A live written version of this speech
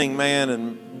Man,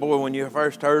 and boy, when you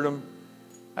first heard them,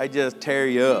 they just tear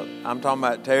you up. I'm talking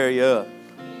about tear you up.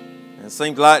 And it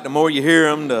seems like the more you hear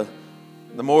them,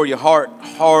 the more your heart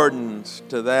hardens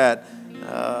to that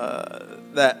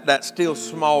still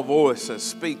small voice that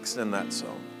speaks in that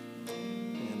song.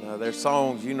 And there's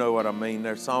songs, you know what I mean.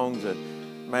 There's songs that,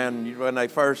 man,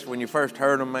 when you first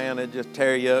heard them, man, it just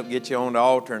tear you up, get you on the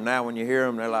altar. And now when you hear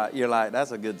them, you're like,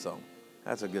 that's a good song.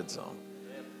 That's a good song.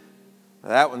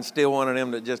 That one's still one of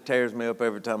them that just tears me up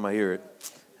every time I hear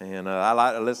it. And I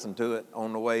like to listen to it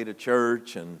on the way to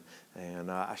church. And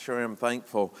I sure am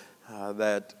thankful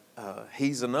that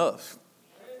He's enough.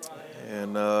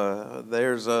 And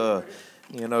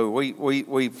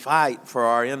we fight for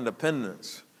our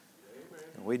independence.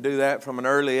 We do that from an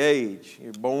early age.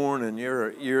 You're born and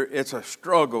it's a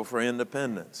struggle for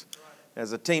independence.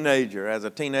 As a teenager, as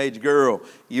a teenage girl,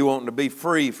 you want to be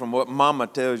free from what mama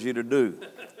tells you to do.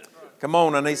 Come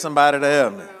on, I need somebody to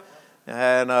help me.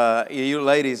 And you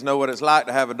ladies know what it's like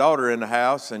to have a daughter in the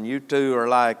house, and you two are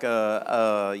like,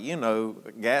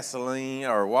 gasoline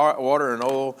or water and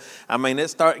oil. I mean,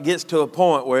 gets to a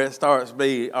point where it starts to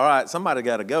be, all right, somebody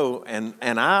got to go, and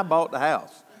I bought the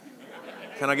house.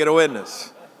 Can I get a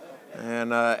witness?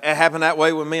 And it happened that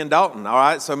way with me and Dalton, all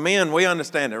right? So men, we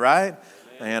understand it, right?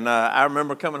 And I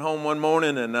remember coming home one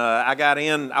morning, and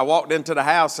I walked into the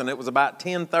house, and it was about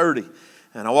 10:30.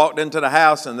 And I walked into the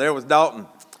house, and there was Dalton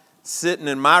sitting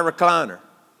in my recliner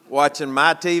watching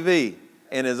my TV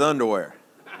in his underwear.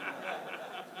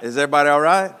 Is everybody all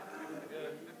right?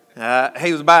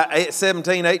 He was about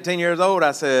 17, 18 years old.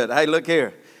 I said, hey, look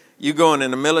here. You going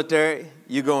in the military,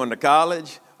 you going to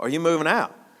college, or you moving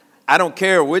out? I don't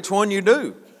care which one you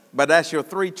do, but that's your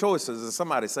three choices. And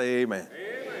somebody say amen.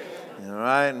 Amen. All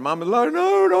right? And Mama's like,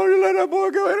 no, don't you let that boy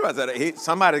go. I said,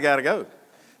 somebody's got to go.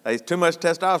 There's too much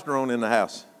testosterone in the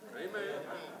house. Amen.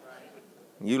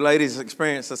 You ladies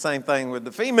experience the same thing with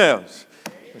the females.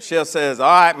 Michelle says, all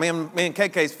right, me and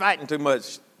KK's fighting too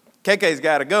much. KK's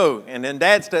got to go. And then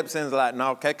Dad steps in and is like,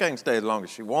 no, KK can stay as long as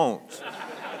she wants.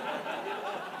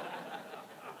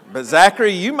 But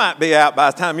Zachary, you might be out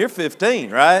by the time you're 15,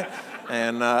 right?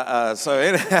 And so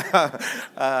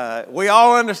anyhow, we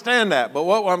all understand that. But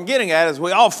what I'm getting at is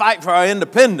we all fight for our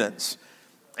independence.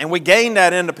 And we gained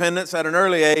that independence at an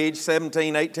early age,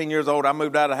 17, 18 years old. I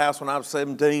moved out of the house when I was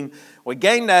 17. We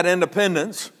gained that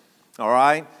independence, all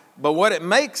right? But what it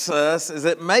makes us is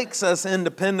it makes us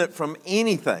independent from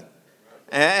anything.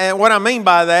 And what I mean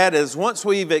by that is once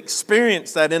we've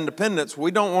experienced that independence,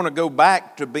 we don't want to go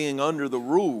back to being under the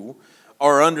rule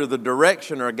or under the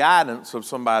direction or guidance of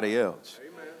somebody else.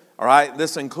 Amen. All right?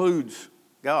 This includes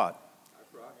God.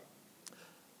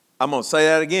 I'm going to say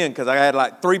that again because I had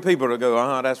like 3 people to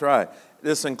go, that's right.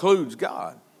 This includes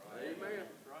God. Amen.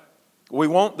 We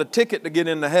want the ticket to get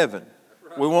into heaven.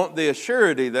 Right. We want the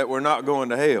assurity that we're not going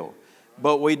to hell.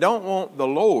 But we don't want the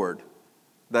Lord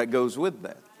that goes with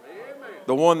that. Amen.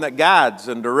 The one that guides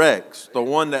and directs. The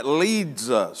one that leads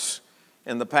us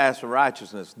in the path of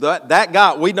righteousness. That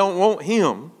God, we don't want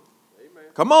Him.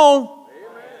 Amen. Come on.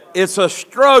 Amen. It's a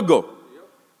struggle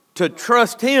to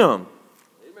trust Him.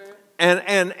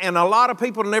 And a lot of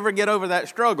people never get over that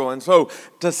struggle. And so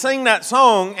to sing that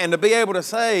song and to be able to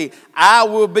say, I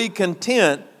will be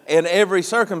content in every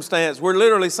circumstance, we're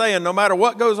literally saying, no matter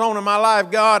what goes on in my life,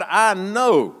 God, I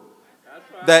know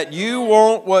that you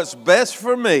want what's best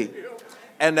for me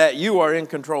and that you are in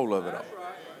control of it all.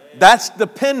 That's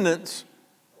dependence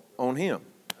on Him.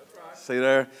 See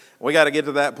there? We got to get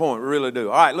to that point. We really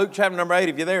do. All right, Luke chapter number 8.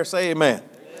 If you're there, say amen.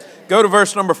 Go to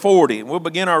verse number 40. We'll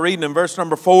begin our reading in verse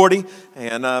number 40.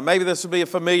 And maybe this will be a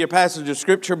familiar passage of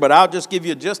Scripture, but I'll just give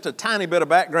you just a tiny bit of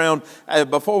background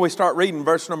before we start reading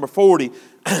verse number 40.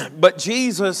 But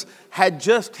Jesus had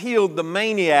just healed the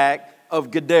maniac of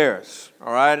Gadarus.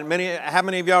 All right. How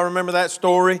many of y'all remember that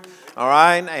story? All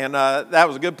right. And that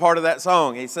was a good part of that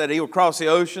song. He said he would cross the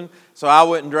ocean so I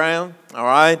wouldn't drown. All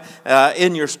right.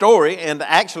 In your story, and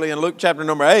actually in Luke chapter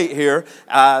number 8 here,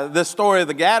 this story of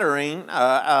the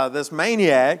Gadarene, this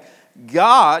maniac,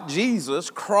 Jesus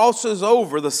crosses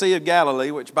over the Sea of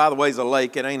Galilee, which by the way is a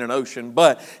lake, it ain't an ocean,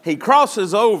 but he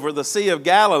crosses over the Sea of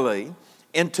Galilee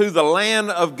into the land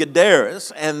of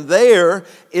Gadarus, and there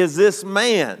is this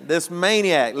man, this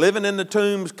maniac, living in the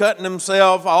tombs, cutting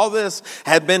himself. All this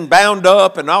had been bound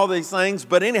up and all these things.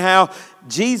 But anyhow,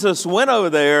 Jesus went over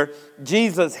there.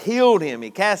 Jesus healed him. He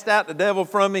cast out the devil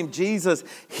from him. Jesus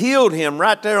healed him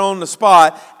right there on the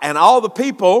spot. And all the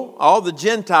people, all the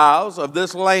Gentiles of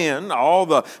this land, all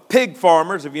the pig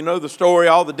farmers, if you know the story,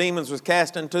 all the demons was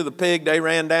cast into the pig. They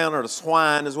ran down, or the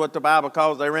swine is what the Bible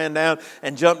calls. They ran down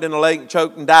and jumped in the lake and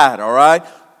choked and died, all right?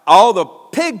 All the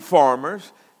pig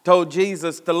farmers told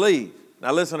Jesus to leave.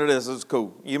 Now listen to this. This is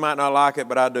cool. You might not like it,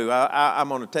 but I do. I'm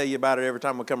going to tell you about it every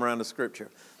time we come around to Scripture.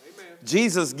 Amen.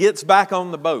 Jesus gets back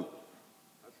on the boat.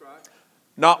 That's right.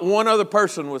 Not one other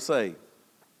person was saved.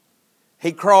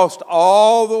 He crossed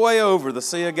all the way over the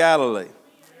Sea of Galilee.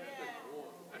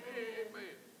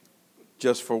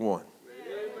 Just for one.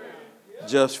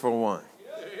 Just for one.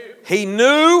 He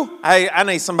knew, hey, I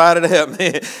need somebody to help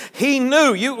me. He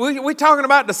knew, we're talking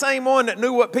about the same one that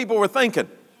knew what people were thinking.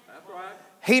 That's right.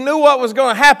 He knew what was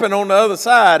going to happen on the other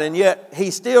side, and yet he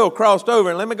still crossed over.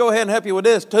 And let me go ahead and help you with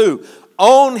this too.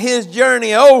 On his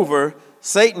journey over,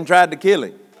 Satan tried to kill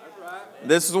him.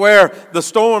 This is where the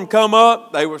storm come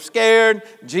up. They were scared.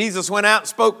 Jesus went out and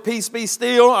spoke, peace be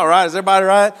still. All right, is everybody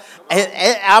right?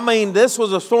 I mean, this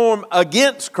was a storm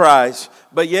against Christ,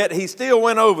 but yet he still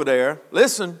went over there.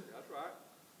 Listen,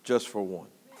 just for one.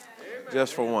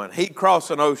 Just for one. He crossed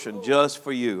an ocean just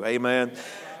for you. Amen.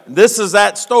 This is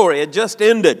that story. It just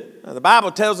ended. The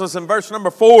Bible tells us in verse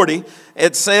number 40,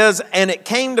 it says, and it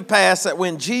came to pass that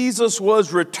when Jesus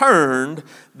was returned,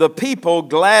 the people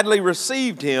gladly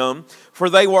received him, for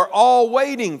they were all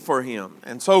waiting for him.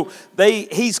 And so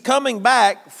he's coming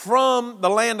back from the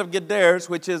land of Gadares,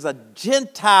 which is a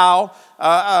Gentile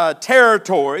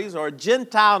territories or a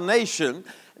Gentile nation.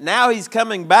 Now he's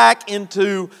coming back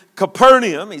into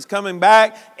Capernaum. He's coming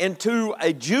back into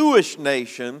a Jewish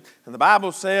nation. And the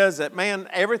Bible says that, man,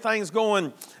 everything's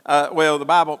going, well, the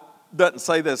Bible doesn't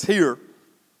say this here,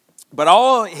 but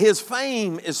all his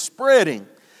fame is spreading.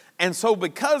 And so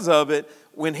because of it,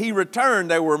 when he returned,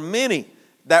 there were many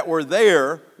that were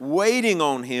there waiting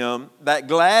on him that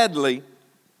gladly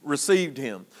received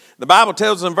him. The Bible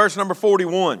tells us in verse number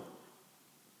 41,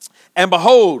 and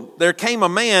behold, there came a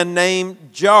man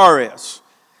named Jairus,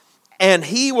 and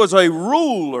he was a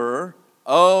ruler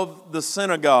of the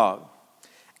synagogue.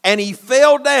 And he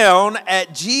fell down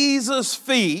at Jesus'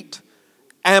 feet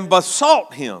and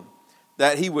besought him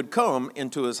that he would come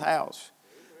into his house.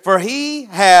 For he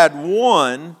had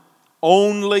one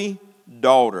only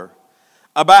daughter,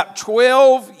 about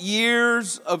 12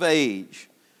 years of age,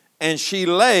 and she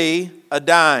lay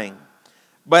a-dying.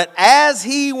 But as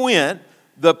he went,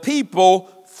 the people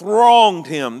thronged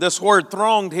him. This word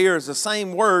thronged here is the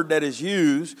same word that is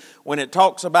used when it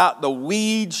talks about the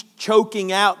weeds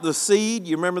choking out the seed.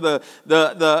 You remember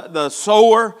the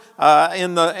sower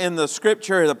in the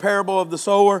scripture, the parable of the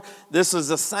sower? This is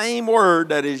the same word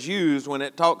that is used when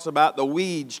it talks about the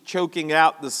weeds choking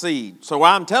out the seed. So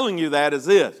why I'm telling you that is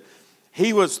this.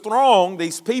 He was thronged,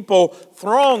 these people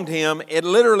thronged him. It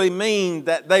literally means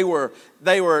that they were,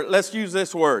 let's use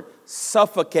this word,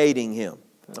 suffocating him.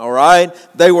 All right?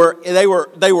 They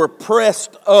were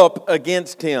pressed up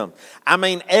against him. I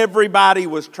mean, everybody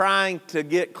was trying to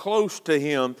get close to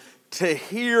him to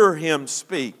hear him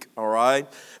speak. All right?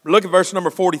 Look at verse number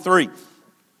 43.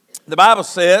 The Bible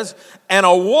says, and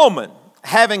a woman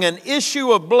having an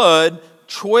issue of blood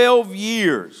 12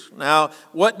 years. Now,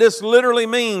 what this literally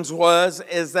means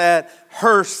is that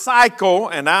her cycle,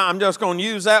 and I'm just going to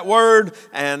use that word,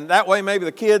 and that way maybe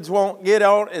the kids won't get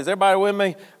on. Is everybody with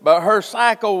me? But her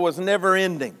cycle was never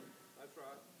ending. That's right.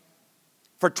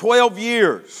 For 12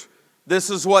 years, this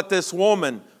is what this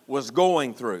woman was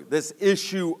going through, this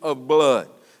issue of blood.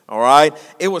 All right?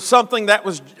 It was something that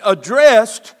was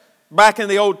addressed back in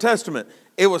the Old Testament.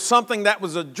 It was something that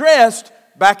was addressed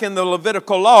back in the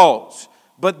Levitical laws.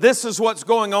 But this is what's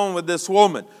going on with this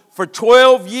woman. For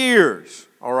 12 years,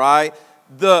 all right,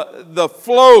 the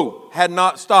flow had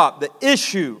not stopped. The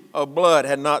issue of blood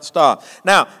had not stopped.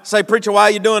 Now, say, preacher, why are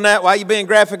you doing that? Why are you being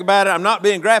graphic about it? I'm not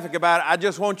being graphic about it. I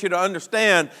just want you to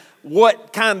understand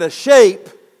what kind of shape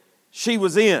she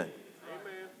was in.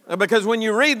 Amen. Because when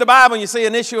you read the Bible and you see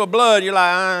an issue of blood, you're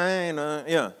like,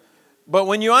 yeah. But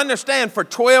when you understand for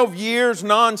 12 years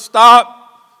nonstop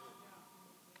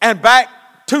and back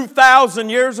 2,000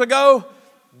 years ago,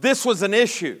 this was an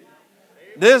issue.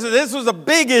 This was a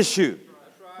big issue.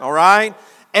 All right?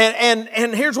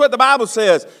 And here's what the Bible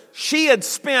says. She had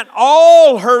spent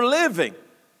all her living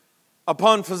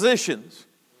upon physicians.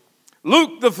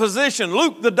 Luke the physician,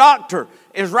 Luke the doctor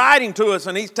is writing to us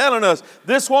and he's telling us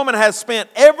this woman has spent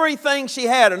everything she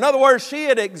had. In other words, she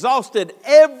had exhausted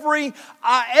every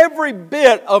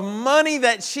bit of money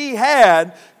that she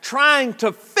had trying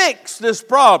to fix this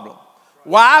problem.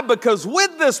 Why? Because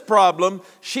with this problem,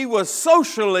 she was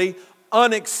socially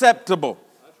unacceptable.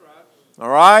 That's right. All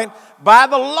right? By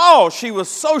the law, she was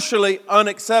socially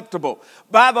unacceptable.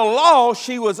 By the law,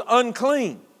 she was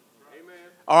unclean. Amen.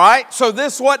 All right? So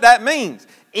this is what that means.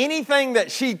 Anything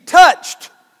that she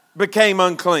touched became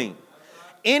unclean.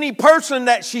 Any person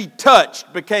that she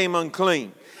touched became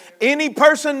unclean. Any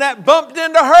person that bumped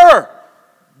into her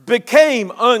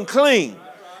became unclean.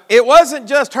 It wasn't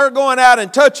just her going out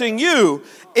and touching you.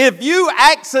 If you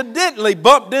accidentally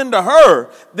bumped into her,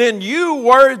 then you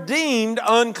were deemed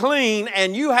unclean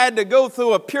and you had to go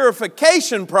through a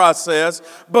purification process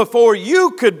before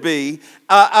you could be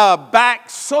back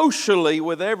socially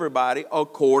with everybody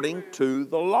according to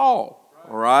the law.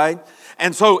 All right?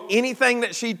 And so anything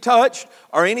that she touched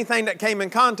or anything that came in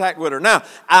contact with her. Now,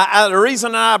 the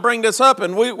reason I bring this up,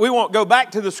 and we won't go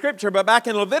back to the scripture, but back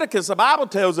in Leviticus, the Bible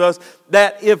tells us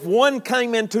that if one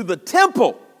came into the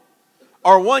temple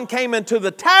or one came into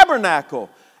the tabernacle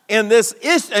in this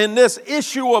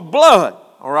issue of blood,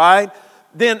 all right,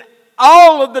 then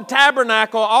all of the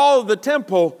tabernacle, all of the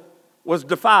temple was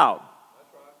defiled.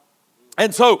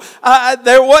 And so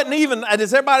there wasn't even,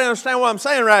 does everybody understand what I'm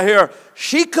saying right here?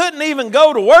 She couldn't even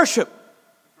go to worship.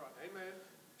 Amen.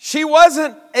 She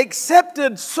wasn't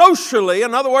accepted socially.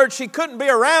 In other words, she couldn't be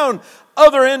around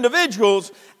other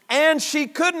individuals, and she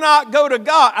could not go to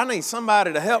God. I need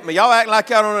somebody to help me. Y'all act like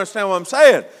y'all don't understand what I'm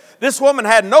saying. This woman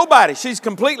had nobody. She's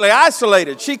completely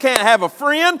isolated. She can't have a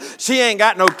friend. She ain't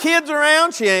got no kids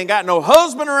around. She ain't got no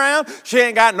husband around. She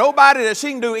ain't got nobody that she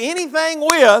can do anything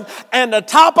with. And to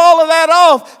top all of that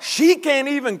off, she can't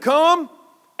even come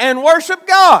and worship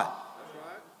God.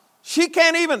 She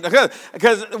can't even,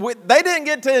 because they didn't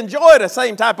get to enjoy the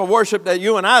same type of worship that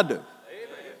you and I do. Amen.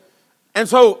 And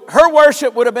so her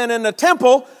worship would have been in the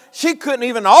temple. She couldn't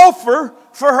even offer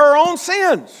for her own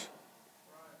sins.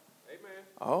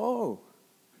 Oh,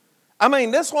 I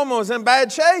mean, this woman was in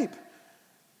bad shape.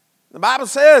 The Bible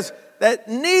says that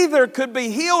neither could be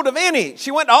healed of any.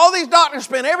 She went to all these doctors,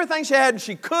 spent everything she had, and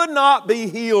she could not be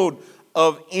healed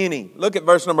of any. Look at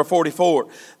verse number 44.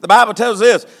 The Bible tells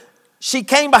this. She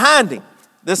came behind him,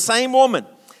 this same woman,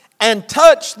 and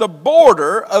touched the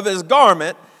border of his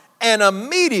garment, and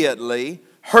immediately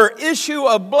her issue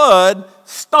of blood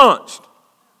staunched.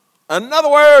 In other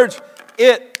words,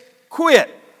 it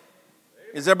quit.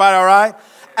 Is everybody all right?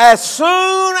 As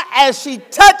soon as she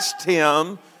touched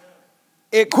him,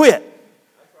 it quit.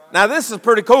 Now this is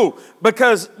pretty cool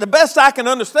because the best I can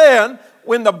understand,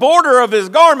 when the border of his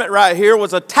garment right here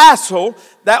was a tassel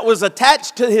that was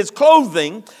attached to his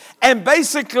clothing, and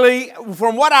basically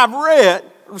from what I've read,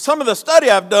 some of the study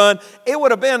I've done, it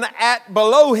would have been at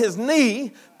below his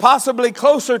knee, possibly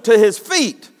closer to his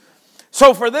feet.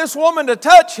 So for this woman to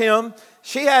touch him,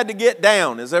 she had to get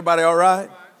down. Is everybody all right?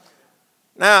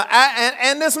 Now,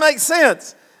 and this makes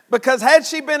sense because had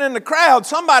she been in the crowd,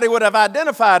 somebody would have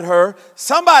identified her.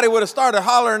 Somebody would have started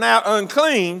hollering out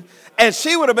unclean, and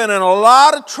she would have been in a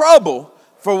lot of trouble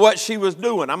for what she was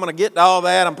doing. I'm going to get to all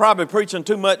that. I'm probably preaching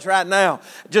too much right now,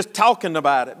 just talking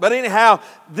about it. But anyhow,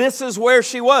 this is where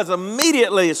she was.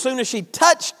 Immediately, as soon as she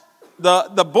touched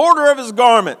the border of his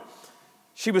garment,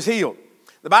 she was healed.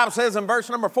 The Bible says in verse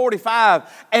number 45,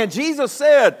 and Jesus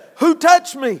said, "Who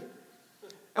touched me?"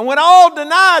 And when all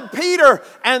denied, Peter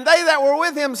and they that were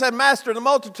with him said, "Master, the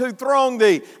multitude throng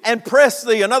thee and press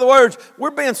thee." In other words,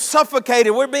 we're being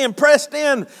suffocated. We're being pressed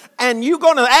in. And you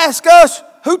going to ask us,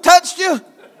 who touched you?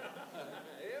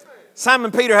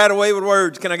 Simon Peter had a way with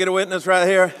words. Can I get a witness right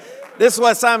here? This is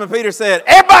what Simon Peter said.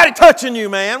 "Everybody touching you,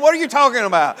 man. What are you talking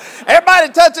about? Everybody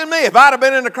touching me." If I'd have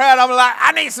been in the crowd, I'd be like,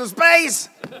 "I need some space."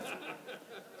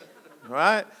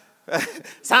 Right?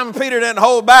 Simon Peter didn't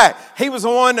hold back. He was the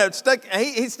one that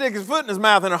he'd stick his foot in his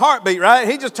mouth in a heartbeat, right?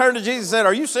 He just turned to Jesus and said,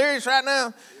 "Are you serious right now?"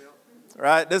 Yep.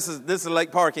 Right? This is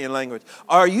Lake Parkian language.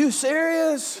 "Are you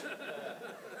serious?"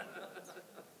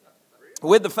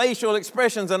 With the facial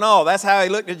expressions and all. That's how he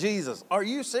looked at Jesus. "Are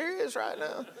you serious right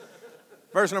now?"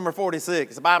 Verse number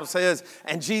 46, the Bible says,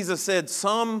 and Jesus said,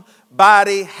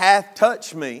 "Somebody hath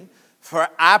touched me, for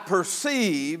I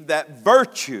perceive that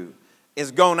virtue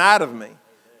is gone out of me."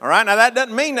 All right, now that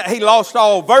doesn't mean that he lost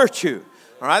all virtue.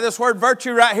 All right, this word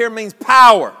virtue right here means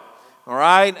power. All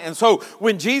right, and so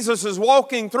when Jesus is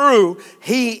walking through,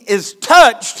 he is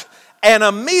touched and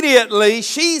immediately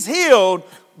she's healed,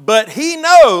 but he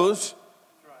knows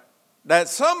that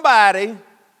somebody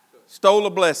stole a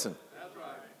blessing.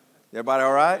 Everybody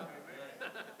all right?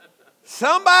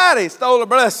 Somebody stole a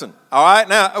blessing. All right,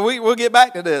 now we'll get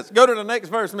back to this. Go to the next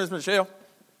verse, Miss Michelle.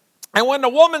 "And when the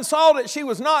woman saw that she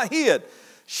was not hid,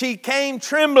 she came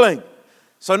trembling."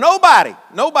 So nobody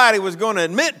was going to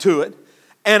admit to it.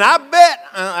 And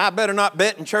I better not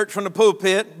bet in church from the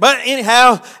pulpit. But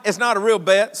anyhow, it's not a real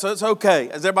bet, so it's okay.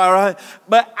 Is everybody all right?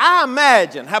 But I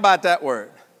imagine, how about that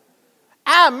word?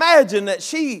 I imagine that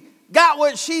she got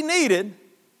what she needed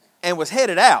and was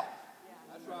headed out.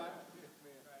 That's right.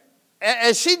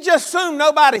 And she just assumed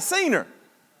nobody seen her.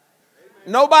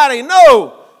 Nobody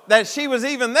know that she was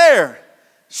even there,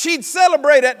 she'd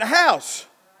celebrate at the house.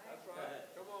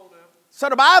 So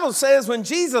the Bible says when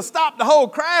Jesus stopped the whole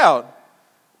crowd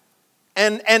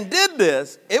and did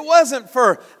this, it wasn't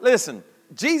for, listen,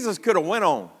 Jesus could have went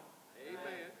on.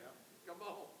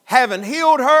 Having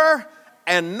healed her,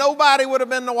 and nobody would have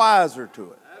been the wiser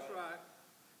to it.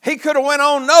 He could have went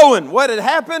on knowing what had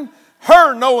happened,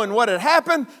 her knowing what had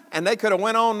happened, and they could have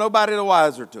went on, nobody the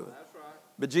wiser to it.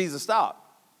 But Jesus stopped.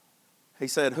 He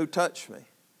said, who touched me?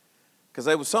 Because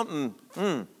there was something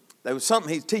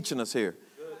he's teaching us here.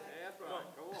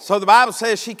 So the Bible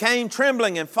says she came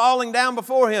trembling and falling down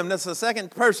before him. That's the second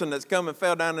person that's come and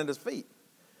fell down at his feet.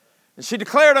 And she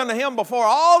declared unto him before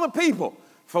all the people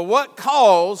for what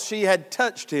cause she had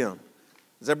touched him.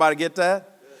 Does everybody get that?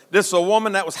 This is a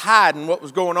woman that was hiding what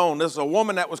was going on. This is a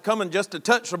woman that was coming just to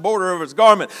touch the border of his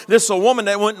garment. This is a woman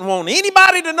that wouldn't want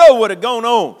anybody to know what had gone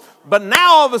on. But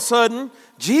now all of a sudden,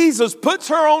 Jesus puts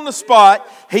her on the spot.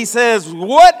 He says,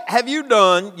 what have you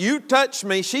done? You touched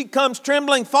me. She comes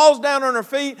trembling, falls down on her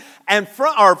feet,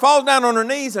 or falls down on her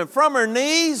knees. And from her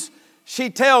knees, she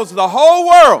tells the whole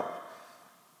world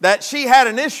that she had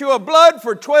an issue of blood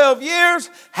for 12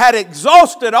 years, had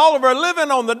exhausted all of her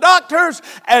living on the doctors,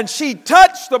 and she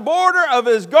touched the border of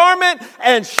his garment,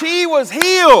 and she was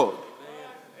healed.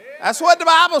 That's what the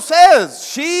Bible says.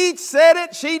 She said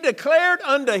it, she declared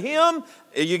unto him,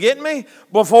 you get me?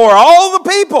 Before all the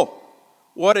people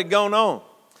what had gone on.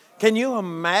 Can you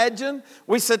imagine?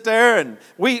 We sit there and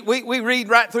we read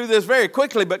right through this very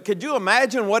quickly, but could you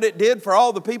imagine what it did for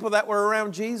all the people that were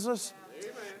around Jesus?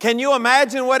 Can you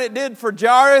imagine what it did for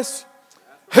Jairus,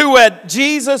 who had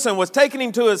Jesus and was taking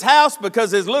him to his house because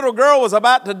his little girl was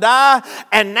about to die?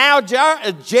 And now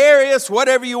Jairus,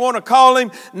 whatever you want to call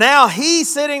him, now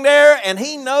he's sitting there and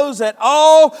he knows that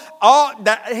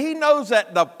he knows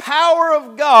that the power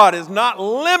of God is not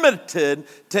limited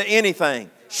to anything.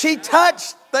 She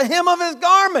touched the hem of his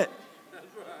garment.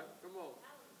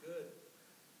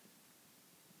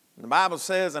 The Bible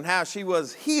says, and how she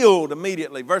was healed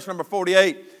immediately. Verse number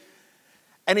 48.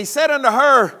 And he said unto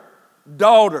her,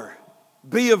 daughter,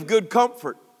 be of good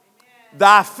comfort.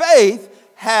 Thy faith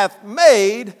hath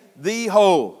made thee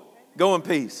whole. Go in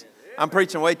peace. I'm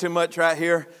preaching way too much right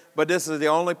here, but this is the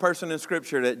only person in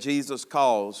Scripture that Jesus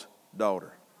calls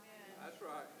daughter. That's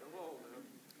right. Come on, man.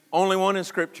 Only one in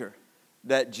Scripture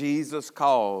that Jesus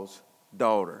calls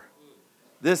daughter.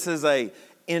 This is a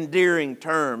endearing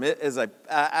term. It is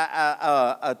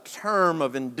a term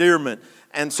of endearment.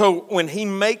 And so when he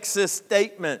makes this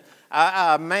statement,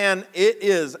 man, it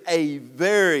is a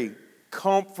very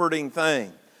comforting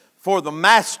thing for the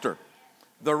master,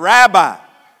 the rabbi,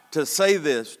 to say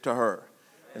this to her.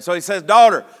 And so he says,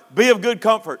 daughter, be of good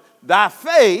comfort. Thy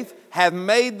faith hath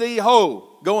made thee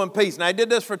whole. Go in peace. Now he did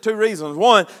this for two reasons.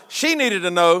 One, she needed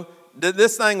to know that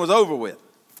this thing was over with.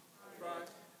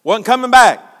 Wasn't coming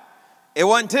back. It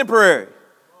wasn't temporary.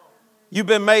 You've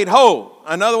been made whole.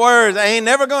 In other words,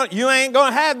 you ain't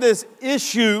going to have this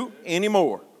issue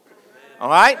anymore. All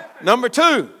right? Number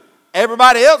two,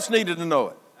 everybody else needed to know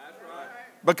it.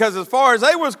 Because as far as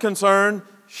they was concerned,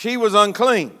 she was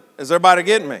unclean. Is everybody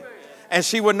getting me? And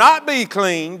she would not be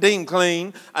deemed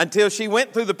clean until she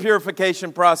went through the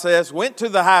purification process, went to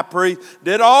the high priest,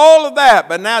 did all of that.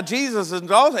 But now Jesus is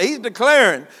he's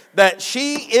declaring that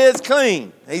she is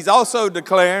clean. He's also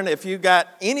declaring, if you got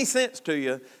any sense to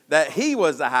you, that he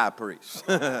was the high priest.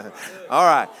 All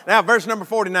right. Now, verse number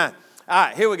 49. All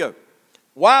right, here we go.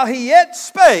 While he yet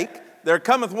spake, there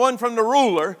cometh one from the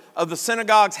ruler of the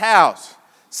synagogue's house,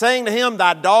 saying to him,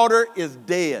 thy daughter is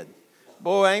dead.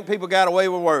 Boy, ain't people got away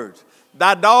with words.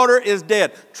 Thy daughter is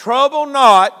dead. Trouble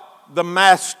not the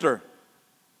master.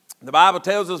 The Bible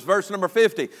tells us, verse number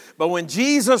 50, but when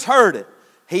Jesus heard it,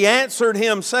 he answered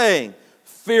him saying,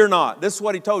 fear not. This is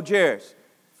what he told Jairus.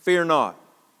 Fear not.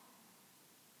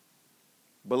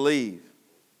 Believe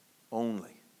only.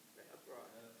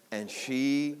 And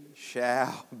she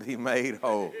shall be made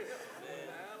whole.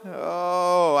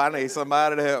 Oh, I need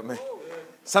somebody to help me.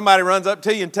 Somebody runs up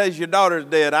to you and tells you your daughter's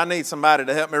dead. I need somebody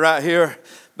to help me right here.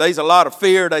 There's a lot of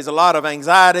fear. There's a lot of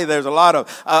anxiety. There's a lot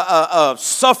of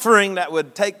suffering that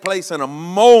would take place in a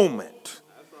moment.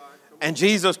 And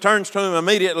Jesus turns to him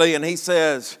immediately and he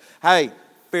says, hey,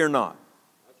 fear not.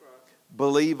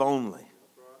 Believe only.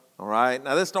 All right.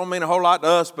 Now, this don't mean a whole lot to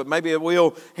us, but maybe it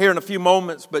will here in a few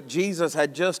moments. But Jesus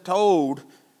had just told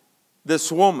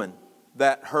this woman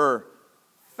that her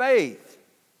faith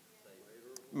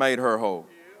made her whole,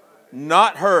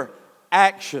 not her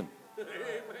action.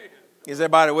 Is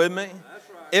everybody with me?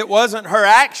 It wasn't her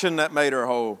action that made her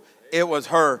whole. It was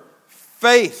her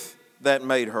faith that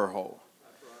made her whole.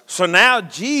 So now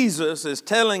Jesus is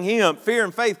telling him, fear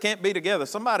and faith can't be together.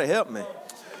 Somebody help me.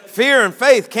 Fear and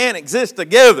faith can't exist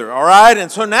together, all right?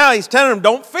 And so now he's telling him,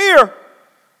 don't fear,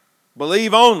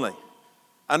 believe only.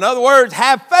 In other words,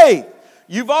 have faith.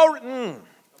 You've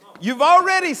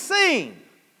already seen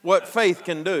what faith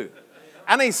can do.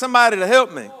 I need somebody to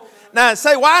help me. Now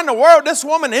say, why in the world this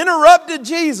woman interrupted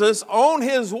Jesus on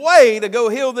his way to go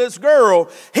heal this girl?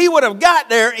 He would have got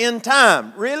there in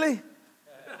time. Really?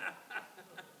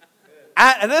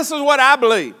 This is what I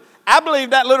believe. I believe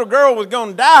that little girl was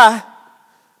going to die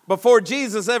before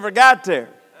Jesus ever got there.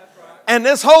 And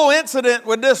this whole incident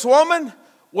with this woman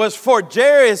was for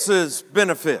Jairus'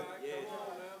 benefit.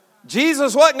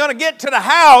 Jesus wasn't going to get to the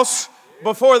house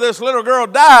before this little girl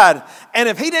died. And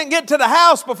if he didn't get to the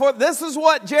house before, this is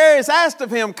what Jairus asked of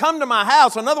him, come to my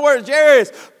house. In other words,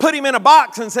 Jairus put him in a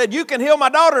box and said, you can heal my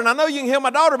daughter, and I know you can heal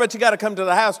my daughter, but you got to come to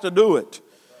the house to do it.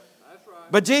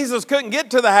 But Jesus couldn't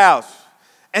get to the house.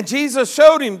 And Jesus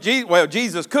showed him,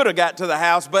 Jesus could have got to the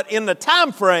house, but in the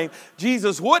time frame,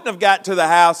 Jesus wouldn't have got to the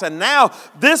house. And now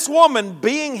this woman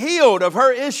being healed of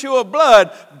her issue of blood,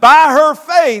 by her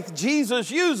faith, Jesus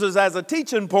uses as a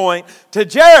teaching point to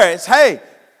Jairus, hey,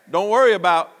 don't worry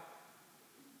about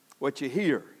what you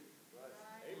hear.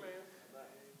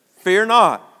 Fear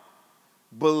not,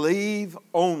 believe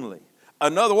only.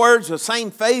 In other words, the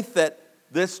same faith that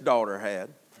this daughter had,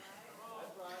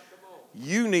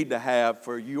 you need to have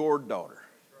for your daughter.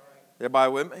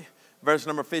 Everybody with me? Verse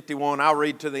number 51, I'll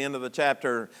read to the end of the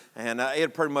chapter, and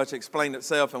it pretty much explained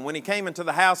itself. And when he came into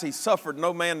the house, he suffered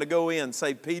no man to go in,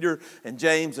 save Peter and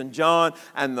James and John,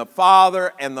 and the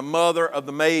father and the mother of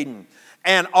the maiden.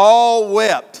 And all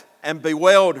wept and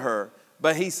bewailed her.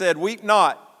 But he said, weep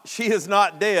not, she is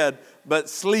not dead, but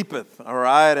sleepeth. All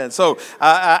right? And so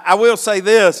I will say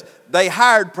this, they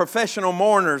hired professional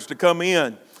mourners to come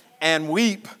in and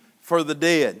weep for the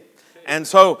dead. And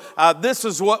so this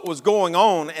is what was going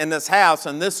on in this house,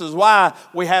 and this is why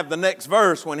we have the next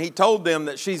verse when he told them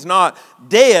that she's not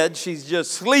dead, she's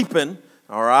just sleeping,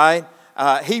 all right?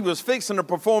 He was fixing to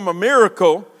perform a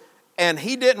miracle, and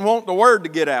he didn't want the word to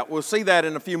get out. We'll see that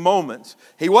in a few moments.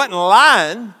 He wasn't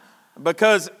lying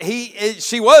because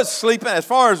she was sleeping. As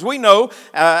far as we know,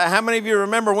 how many of you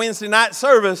remember Wednesday night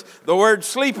service? The word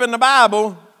sleep in the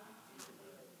Bible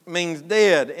means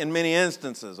dead in many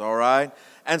instances, all right?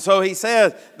 And so he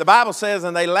says, the Bible says,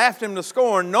 and they laughed him to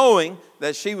scorn, knowing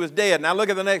that she was dead. Now look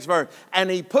at the next verse. And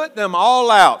he put them all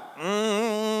out.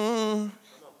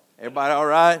 Everybody all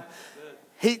right?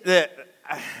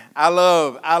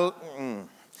 I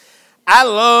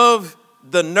love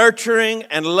the nurturing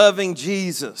and loving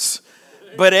Jesus.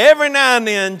 But every now and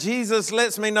then, Jesus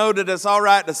lets me know that it's all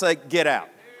right to say, get out.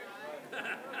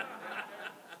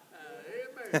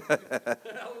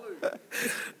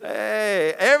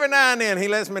 Hey, every now and then he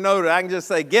lets me know that I can just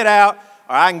say get out,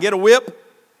 or I can get a whip.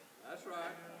 That's right.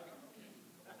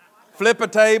 Flip a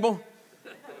table.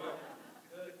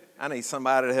 I need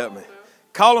somebody to help me.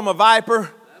 Call him a viper.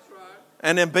 That's right.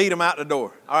 And then beat him out the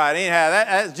door. All right, anyhow,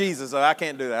 that's Jesus, so I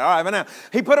can't do that. All right, but now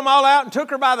he put them all out and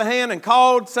took her by the hand and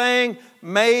called, saying,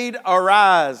 Maid,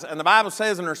 arise. And the Bible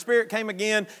says, and her spirit came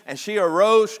again, and she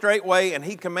arose straightway, and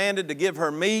he commanded to give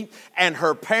her meat, and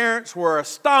her parents were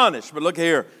astonished. But look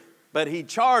here, but he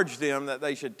charged them that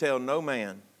they should tell no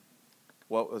man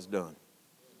what was done.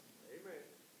 Amen.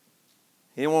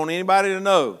 He didn't want anybody to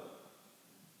know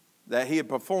that he had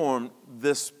performed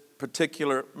this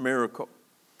particular miracle.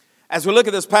 As we look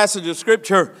at this passage of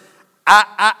Scripture,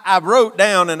 I wrote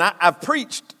down, and I've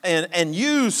preached and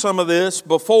used some of this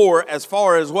before as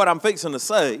far as what I'm fixing to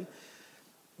say.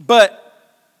 But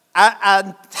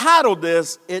I titled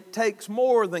this, It Takes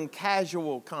More Than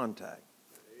Casual Contact.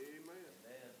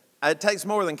 Amen. It takes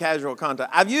more than casual contact.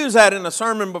 I've used that in a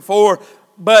sermon before,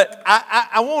 but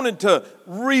I wanted to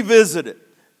revisit it.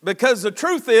 Because the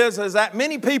truth is that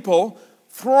many people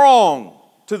throng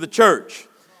to the church.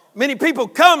 Many people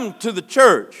come to the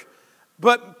church.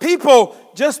 But people,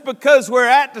 just because we're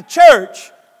at the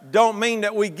church, don't mean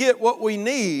that we get what we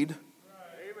need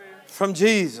from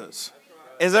Jesus.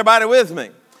 Is everybody with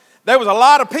me? There was a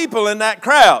lot of people in that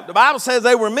crowd. The Bible says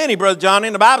they were many, Brother Johnny,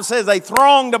 and the Bible says they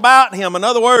thronged about him. In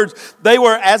other words, they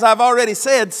were, as I've already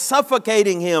said,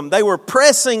 suffocating him. They were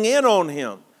pressing in on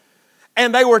him.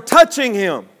 And they were touching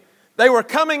him. They were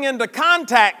coming into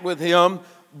contact with him,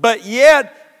 but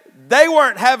yet they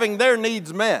weren't having their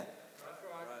needs met.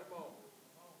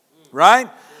 Right?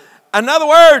 In other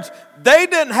words, they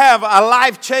didn't have a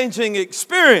life-changing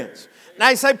experience. Now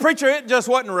you say, preacher, it just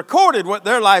wasn't recorded what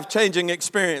their life-changing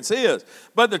experience is.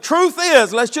 But the truth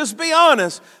is, let's just be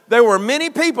honest, there were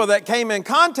many people that came in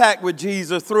contact with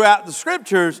Jesus throughout the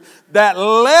Scriptures that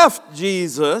left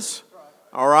Jesus,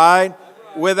 all right,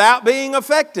 without being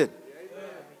affected.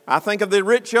 I think of the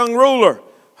rich young ruler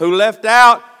who left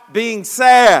out being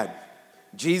sad.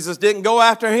 Jesus didn't go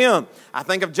after him. I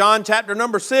think of John chapter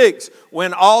number 6,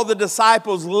 when all the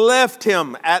disciples left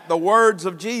him at the words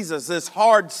of Jesus, this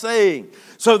hard saying.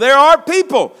 So there are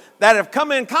people that have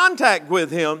come in contact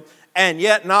with him and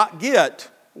yet not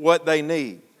get what they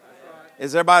need.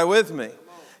 Is everybody with me?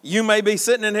 You may be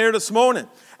sitting in here this morning,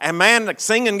 and man, the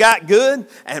singing got good,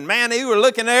 and man, you were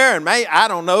looking there, and I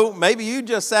don't know, maybe you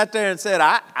just sat there and said,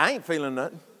 I ain't feeling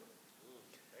nothing.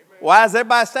 Why is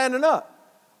everybody standing up?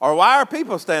 Or why are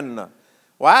people standing up?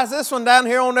 Why is this one down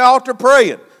here on the altar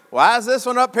praying? Why is this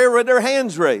one up here with their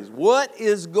hands raised? What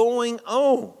is going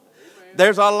on?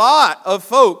 There's a lot of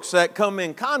folks that come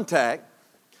in contact,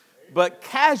 but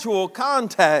casual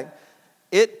contact,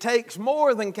 it takes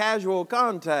more than casual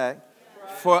contact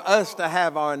for us to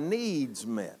have our needs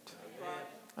met.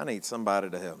 I need somebody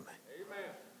to help me.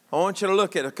 I want you to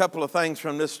look at a couple of things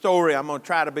from this story. I'm going to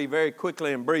try to be very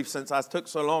quickly and brief since I took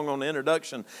so long on the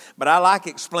introduction. But I like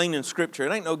explaining Scripture.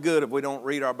 It ain't no good if we don't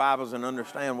read our Bibles and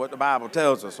understand what the Bible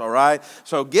tells us, all right?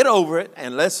 So get over it,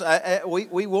 and let's.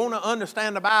 We want to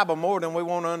understand the Bible more than we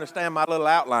want to understand my little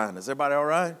outline. Is everybody all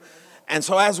right? And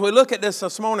so as we look at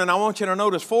this morning, I want you to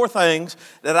notice 4 things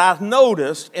that I've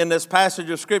noticed in this passage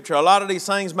of Scripture. A lot of these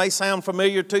things may sound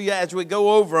familiar to you as we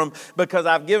go over them because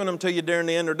I've given them to you during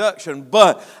the introduction.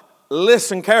 But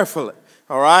listen carefully,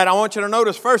 all right? I want you to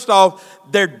notice, first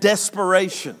off, their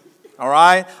desperation, all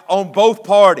right, on both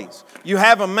parties. You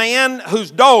have a man whose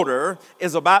daughter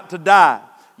is about to die.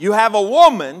 You have a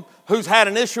woman who's had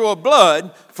an issue of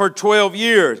blood for 12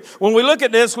 years. When we look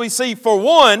at this, we see, for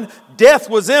one, death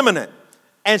was imminent,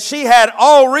 and she had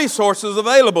all resources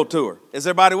available to her. Is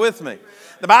everybody with me?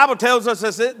 The Bible tells us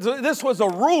this was a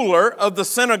ruler of the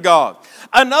synagogue.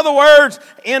 In other words,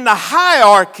 in the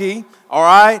hierarchy, all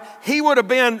right, he would have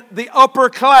been the upper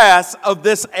class of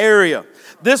this area.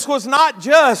 This was not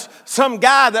just some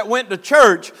guy that went to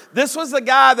church. This was the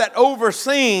guy that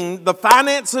overseen the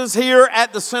finances here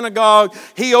at the synagogue.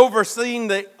 He overseen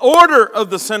the order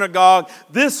of the synagogue.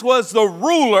 This was the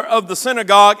ruler of the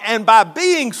synagogue. And by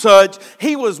being such,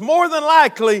 he was more than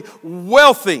likely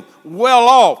wealthy, well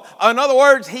off. In other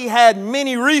words, he had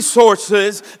many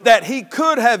resources that he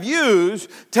could have used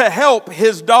to help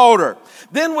his daughter.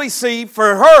 Then we see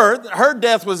for her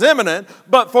death was imminent,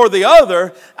 but for the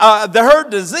other, her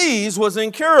disease was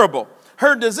incurable.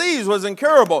 Her disease was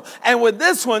incurable. And with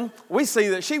this one, we see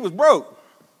that she was broke.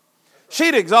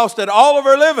 She'd exhausted all of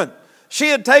her living. She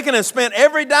had taken and spent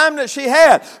every dime that she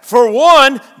had. For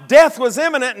one, death was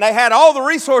imminent, and they had all the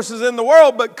resources in the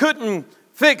world, but couldn't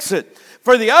fix it.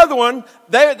 For the other one,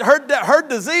 her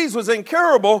disease was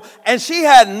incurable, and she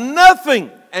had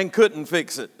nothing and couldn't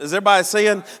fix it. Is everybody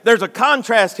seeing? There's a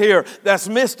contrast here that's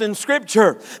missed in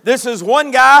Scripture. This is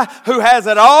one guy who has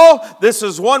it all. This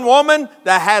is one woman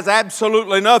that has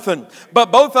absolutely nothing.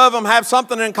 But both of them have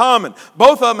something in common.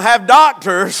 Both of them have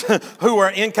doctors who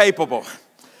are incapable.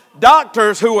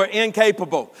 Doctors who were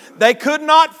incapable. They could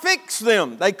not fix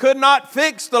them. They could not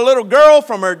fix the little girl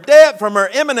from her death, from her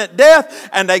imminent death,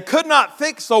 and they could not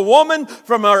fix the woman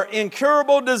from her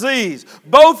incurable disease.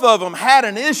 Both of them had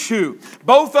an issue.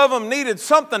 Both of them needed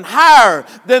something higher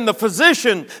than the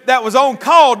physician that was on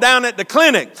call down at the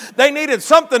clinic. They needed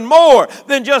something more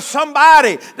than just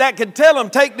somebody that could tell them,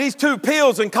 take these 2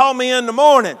 pills and call me in the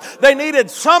morning. They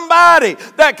needed somebody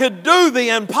that could do the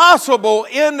impossible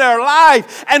in their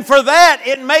life. And for that,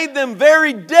 it made them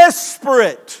very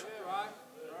desperate.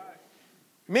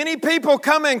 Many people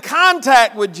come in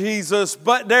contact with Jesus,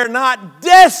 but they're not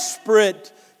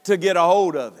desperate to get a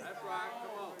hold of Him.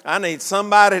 I need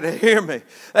somebody to hear me.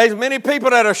 There's many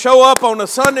people that'll show up on a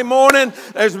Sunday morning.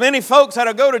 There's many folks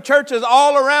that'll go to churches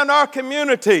all around our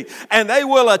community, and they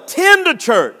will attend a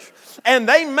church, and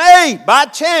they may, by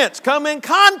chance, come in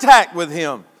contact with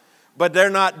Him, but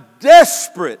they're not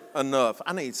desperate enough.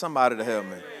 I need somebody to help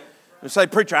me. You say,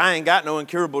 preacher, I ain't got no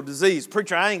incurable disease.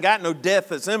 Preacher, I ain't got no death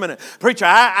that's imminent. Preacher,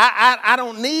 I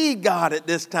don't need God at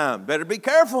this time. Better be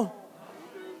careful.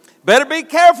 Better be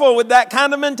careful with that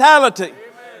kind of mentality.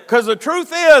 Because the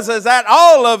truth is that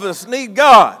all of us need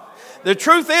God. The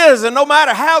truth is that no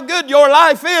matter how good your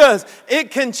life is,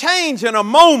 it can change in a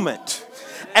moment.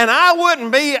 And I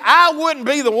wouldn't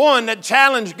be the one that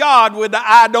challenged God with the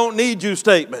I don't need you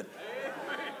statement.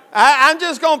 I'm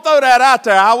just going to throw that out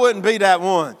there. I wouldn't be that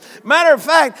one. Matter of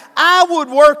fact, I would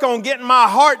work on getting my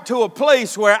heart to a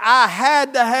place where I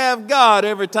had to have God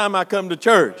every time I come to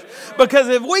church. Because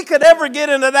if we could ever get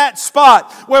into that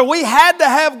spot where we had to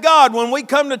have God when we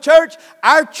come to church,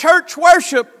 our church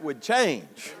worship would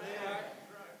change.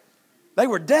 They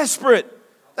were desperate.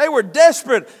 They were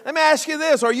desperate. Let me ask you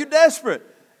this. Are you desperate?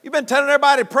 You've been telling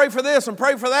everybody to pray for this and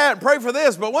pray for that and pray for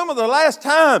this, but when was the last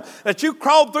time that you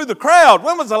crawled through the crowd?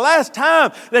 When was the last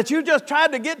time that you just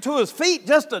tried to get to his feet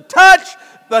just to touch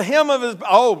the hem of his...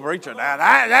 Oh, preacher,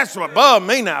 that's above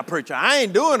me now, preacher. I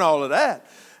ain't doing all of that.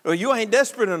 Well, you ain't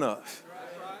desperate enough.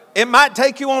 It might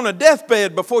take you on a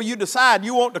deathbed before you decide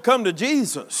you want to come to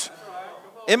Jesus.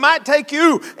 It might take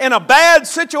you in a bad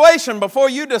situation before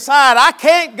you decide, I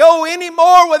can't go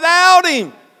anymore without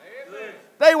him.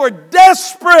 They were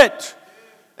desperate.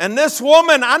 And this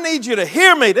woman, I need you to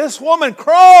hear me, this woman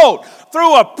crawled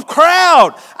through a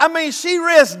crowd. I mean, she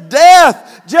risked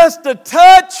death just to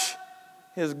touch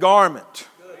his garment.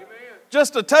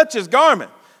 Just to touch his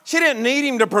garment. She didn't need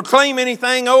him to proclaim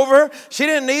anything over her. She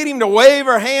didn't need him to wave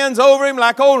her hands over him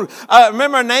like,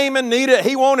 remember Naaman needed,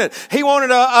 he wanted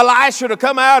Elisha to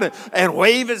come out and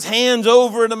wave his hands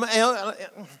over them.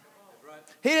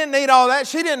 He didn't need all that.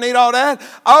 She didn't need all that.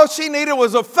 All she needed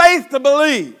was a faith to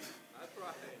believe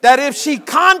that if she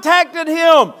contacted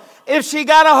him, if she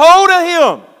got a hold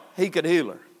of him, he could heal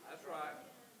her.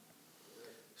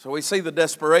 So we see the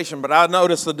desperation, but I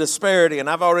notice the disparity, and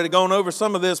I've already gone over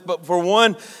some of this, but for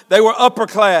one, they were upper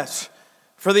class.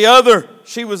 For the other,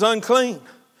 she was unclean.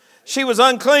 She was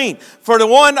unclean. For the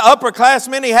one, upper class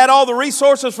meant he had all the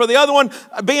resources. For the other one,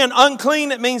 being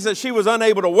unclean, it means that she was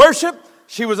unable to worship.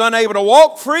 She was unable to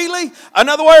walk freely. In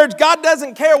other words, God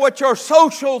doesn't care what your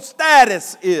social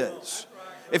status is.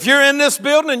 If you're in this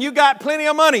building and you got plenty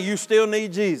of money, you still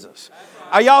need Jesus.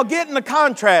 Are y'all getting the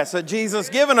contrast that Jesus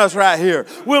given us right here?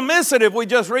 We'll miss it if we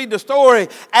just read the story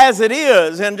as it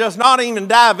is and just not even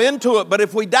dive into it. But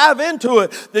if we dive into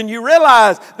it, then you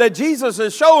realize that Jesus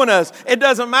is showing us it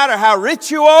doesn't matter how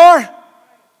rich you are.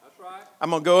 I'm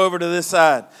going to go over to this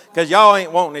side because y'all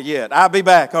ain't wanting it yet. I'll be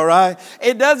back, all right?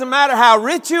 It doesn't matter how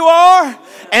rich you are,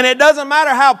 and it doesn't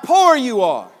matter how poor you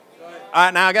are. All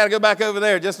right, now I got to go back over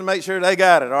there just to make sure they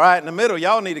got it, all right? In the middle,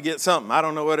 y'all need to get something. I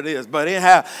don't know what it is, but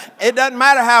anyhow, it doesn't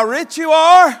matter how rich you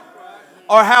are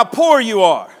or how poor you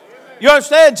are. You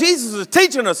understand? Jesus is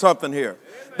teaching us something here.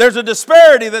 There's a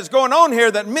disparity that's going on here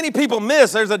that many people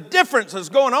miss. There's a difference that's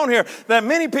going on here that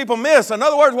many people miss. In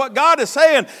other words, what God is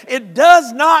saying, it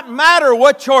does not matter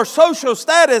what your social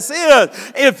status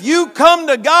is. If you come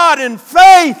to God in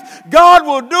faith, God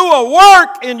will do a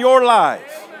work in your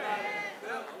life.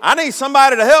 I need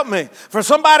somebody to help me. For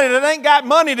somebody that ain't got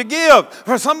money to give.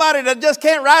 For somebody that just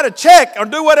can't write a check or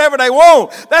do whatever they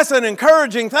want. That's an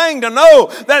encouraging thing to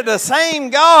know that the same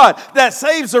God that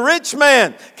saves the rich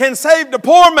man can save the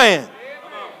poor man.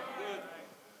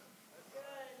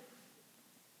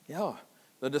 Yeah,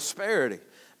 the disparity.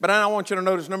 But I want you to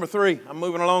notice number 3. I'm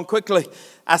moving along quickly.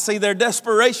 I see their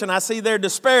desperation. I see their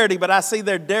disparity, but I see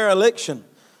their dereliction.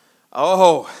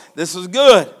 Oh, this is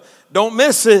good. Don't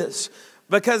miss this.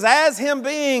 Because as him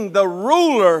being the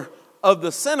ruler of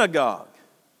the synagogue,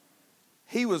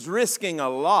 he was risking a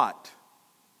lot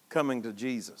coming to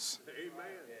Jesus.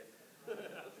 Amen.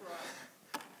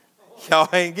 Y'all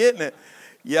ain't getting it.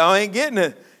 Y'all ain't getting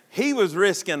it. He was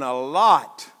risking a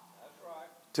lot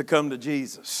to come to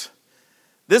Jesus.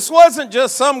 This wasn't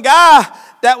just some guy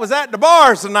that was at the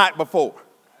bars the night before.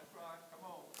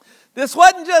 This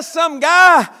wasn't just some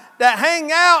guy that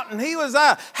hang out and he was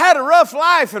had a rough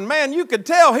life and man, you could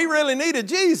tell he really needed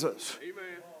Jesus.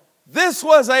 Amen. This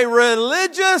was a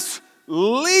religious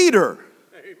leader.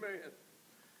 Amen.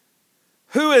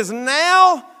 Who is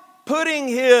now putting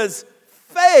his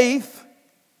faith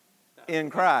in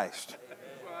Christ.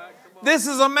 This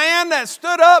is a man that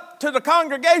stood up to the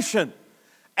congregation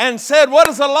and said, what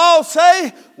does the law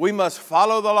say? We must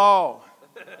follow the law.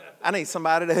 I need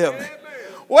somebody to help me.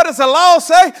 What does the law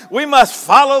say? We must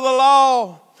follow the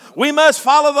law. We must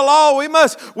follow the law.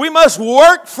 We must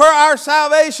work for our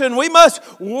salvation. We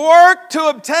must work to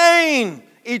obtain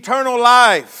eternal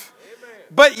life. Amen.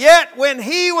 But yet when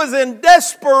he was in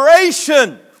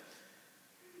desperation,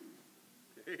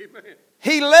 Amen.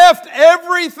 He left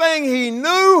everything he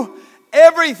knew,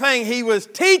 everything he was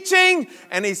teaching,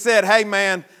 and he said, hey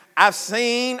man, I've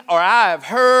seen or I have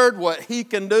heard what he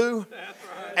can do.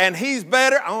 And he's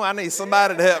better. Oh, I need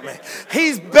somebody to help me.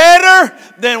 He's better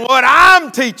than what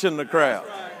I'm teaching the crowd.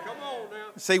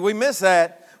 See, we miss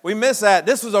that. We miss that.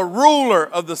 This was a ruler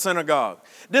of the synagogue.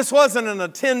 This wasn't an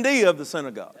attendee of the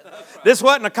synagogue. This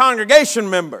wasn't a congregation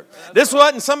member. This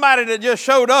wasn't somebody that just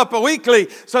showed up weekly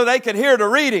so they could hear the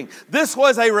reading. This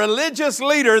was a religious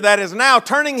leader that is now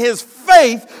turning his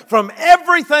faith from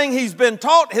everything he's been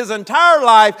taught his entire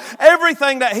life,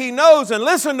 everything that he knows. And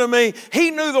listen to me,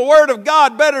 he knew the Word of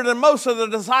God better than most of the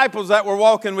disciples that were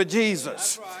walking with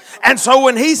Jesus. And so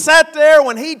when he sat there,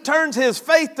 when he turns his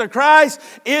faith to Christ,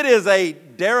 it is a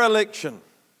dereliction,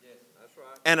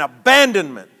 an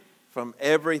abandonment from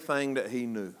everything that he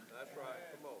knew.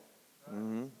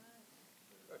 Mm-hmm.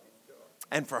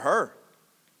 And for her,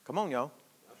 come on, y'all.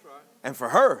 And for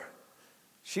her,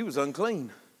 she was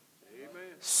unclean.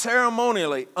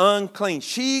 Ceremonially unclean.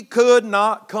 She could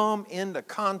not come into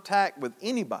contact with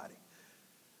anybody.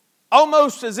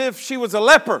 Almost as if she was a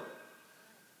leper.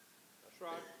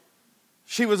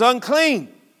 She was unclean.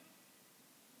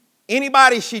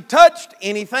 Anybody she touched,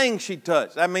 anything she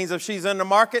touched. That means if she's in the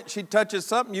market, she touches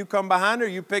something, you come behind her,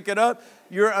 you pick it up,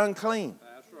 you're unclean.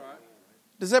 That's right.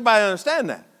 Does everybody understand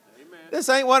that? Amen. This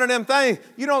ain't one of them things.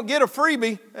 You don't get a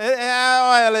freebie.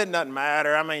 Well, it doesn't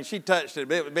matter. I mean, she touched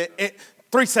it.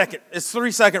 3 second. It's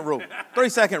 3 second rule. 3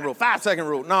 second rule. 5 second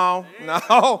rule. No.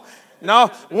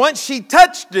 Once she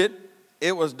touched it,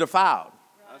 it was defiled.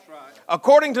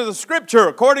 According to the scripture,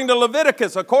 according to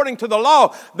Leviticus, according to the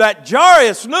law, that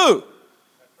Jairus knew.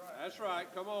 That's right.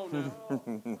 Come on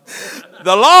now.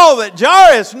 The law that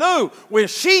Jairus knew, when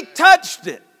she touched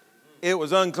it, it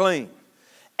was unclean.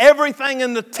 Everything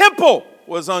in the temple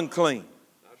was unclean.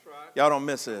 That's right. Y'all don't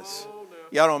miss this.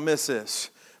 Y'all don't miss this.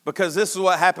 Because this is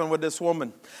what happened with this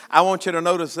woman. I want you to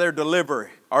notice their deliverer,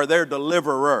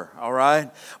 all right?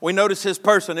 We notice his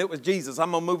person, it was Jesus.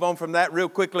 I'm going to move on from that real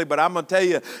quickly, but I'm going to tell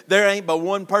you, there ain't but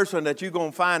one person that you're going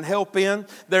to find help in.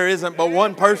 There isn't but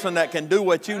one person that can do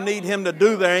what you need him to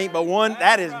do. There ain't but one.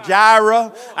 That is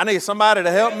Jireh. I need somebody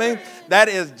to help me. That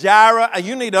is Jireh.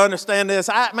 You need to understand this.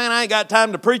 I ain't got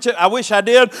time to preach it. I wish I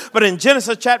did. But in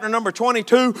Genesis chapter number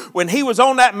 22, when he was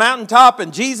on that mountaintop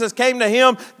and Jesus came to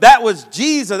him, that was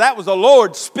Jesus. That was the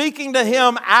Lord speaking to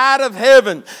him out of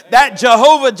heaven. That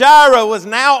Jehovah Jireh was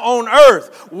now on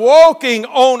earth, walking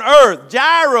on earth.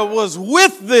 Jireh was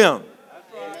with them.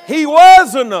 He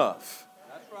was enough.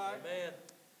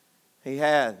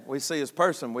 We see his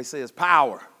person, we see his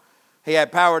power. He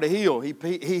had power to heal.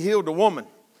 He healed a woman,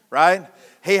 right?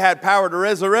 He had power to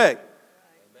resurrect.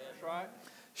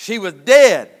 She was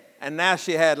dead. And now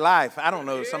she had life. I don't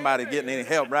know if somebody's getting any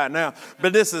help right now,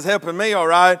 but this is helping me, all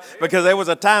right, because there was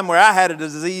a time where I had a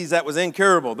disease that was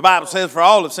incurable. The Bible says, for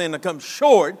all have sinned to come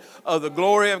short of the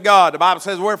glory of God. The Bible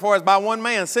says, wherefore as by one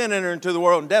man sin entered into the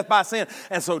world, and death by sin.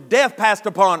 And so death passed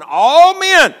upon all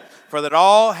men, for that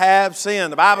all have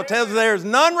sinned. The Bible tells us there is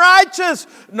none righteous,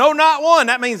 no, not one.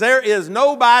 That means there is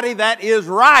nobody that is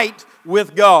right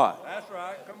with God. That's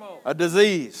right. Come on. A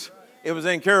disease. It was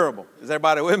incurable. Is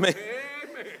everybody with me?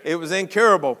 It was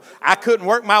incurable. I couldn't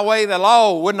work my way. The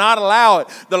law would not allow it.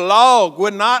 The law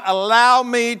would not allow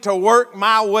me to work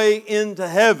my way into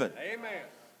heaven. Amen.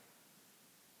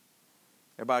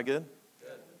 Everybody good?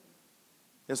 Good.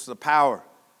 This is the power.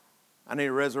 I need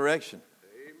a resurrection.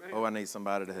 Amen. Oh, I need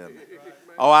somebody to help me.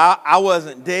 Oh, I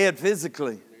wasn't dead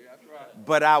physically,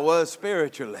 but I was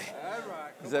spiritually.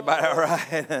 Is everybody all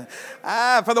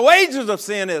right? For the wages of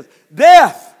sin is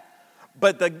death,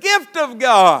 but the gift of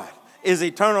God is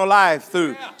eternal life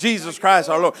through Jesus Christ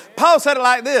our Lord. Paul said it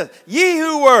like this: ye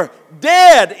who were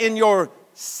dead in your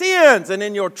sins and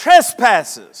in your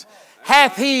trespasses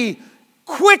hath he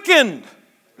quickened.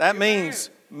 That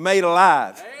means made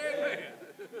alive.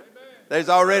 There's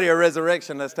already a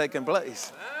resurrection that's taking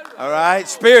place. All right?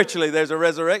 Spiritually, there's a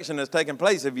resurrection that's taking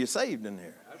place if you're saved in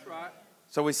here.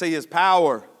 So we see his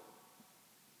power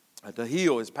to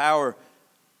heal, his power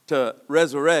to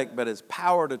resurrect, but his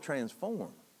power to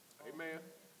transform.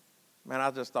 Man,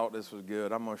 I just thought this was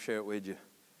good. I'm going to share it with you.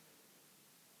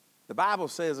 The Bible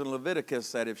says in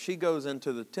Leviticus that if she goes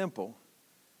into the temple,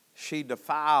 she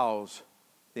defiles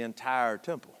the entire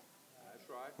temple. That's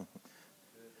right.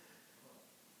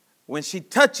 When she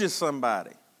touches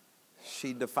somebody,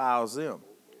 she defiles them.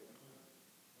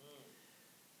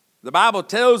 The Bible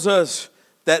tells us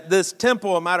that this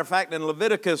temple, a matter of fact, in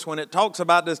Leviticus, when it talks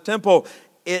about this temple,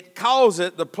 it calls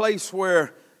it the place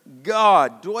where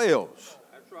God dwells.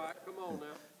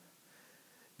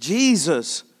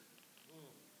 Jesus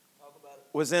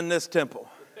was in this temple.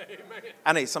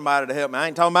 I need somebody to help me. I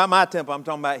ain't talking about my temple. I'm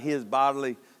talking about his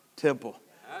bodily temple.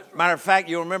 Matter of fact,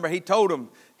 you'll remember he told them,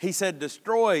 he said,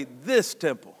 destroy this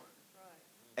temple.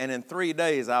 And in 3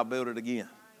 days, I'll build it again.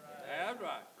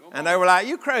 And they were like,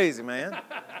 you crazy, man.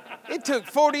 It took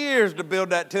 40 years to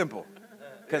build that temple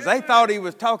because they thought he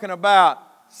was talking about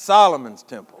Solomon's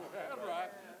temple. That's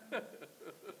right.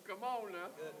 Come on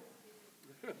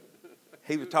now.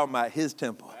 He was talking about his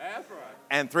temple. That's right.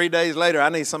 And 3 days later, I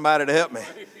need somebody to help me.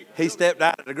 He stepped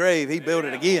out of the grave. He built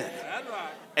it again. That's right.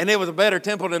 And it was a better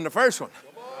temple than the first one.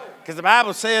 Because the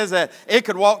Bible says that it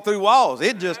could walk through walls.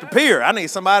 It just appeared. I need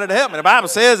somebody to help me. The Bible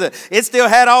says that it still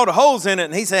had all the holes in it.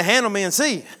 And he said, handle me and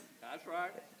see. That's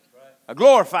right. A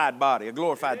glorified body, a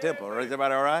glorified temple. Is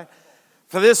everybody all right?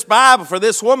 For this Bible, for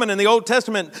this woman in the Old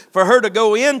Testament, for her to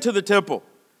go into the temple,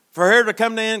 for her to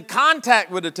come in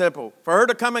contact with the temple, for her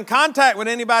to come in contact with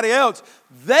anybody else,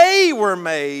 they were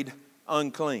made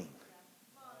unclean.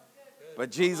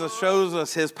 But Jesus shows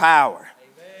us his power.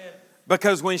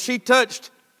 Because when she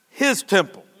touched his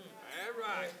temple,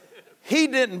 he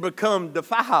didn't become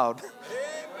defiled.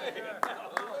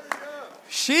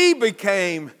 She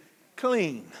became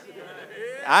clean.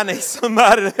 I need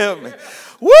somebody to help me.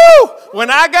 Woo! When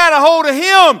I got a hold of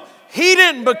him, he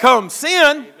didn't become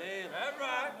sin.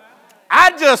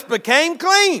 I just became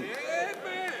clean.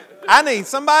 I need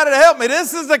somebody to help me.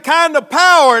 This is the kind of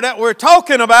power that we're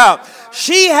talking about.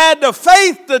 She had the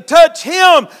faith to touch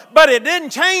him, but it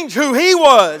didn't change who he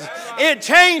was. It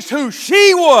changed who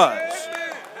she was.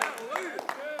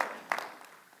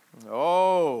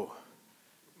 Oh.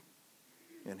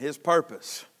 And his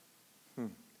purpose,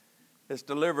 this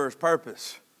deliverer's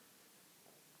purpose,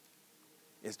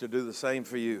 is to do the same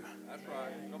for you. That's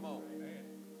right. Come on.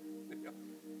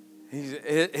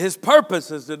 His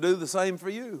purpose is to do the same for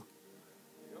you.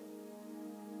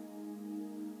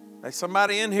 There's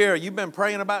somebody in here, you've been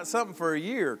praying about something for a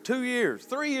year, 2 years,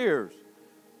 3 years,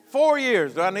 4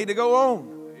 years. Do I need to go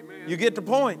on? Amen. You get the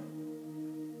point.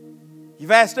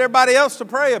 You've asked everybody else to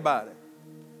pray about it.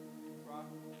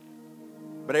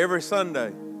 But every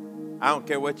Sunday, I don't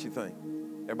care what you think.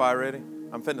 Everybody ready?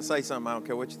 I'm finna say something. I don't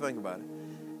care what you think about it.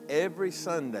 Every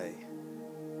Sunday,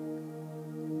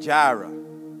 Jireh,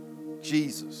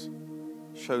 Jesus,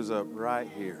 shows up right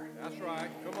here. That's right.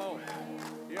 Come on.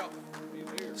 Yep. He's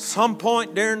here. Some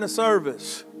point during the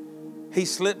service, he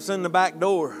slips in the back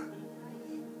door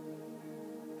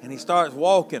and he starts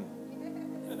walking.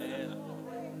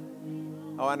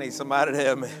 Oh, I need somebody to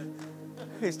help me.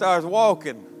 He starts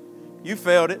walking. You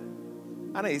felt it.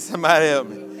 I need somebody to help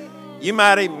me. You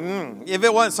might even, if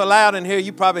it wasn't so loud in here,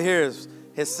 you probably hear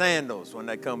his sandals when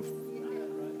they come.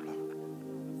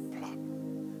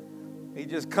 He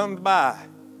just comes by.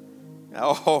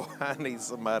 Oh, I need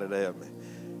somebody to help me.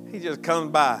 He just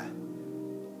comes by.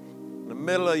 In the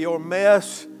middle of your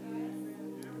mess,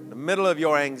 in the middle of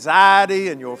your anxiety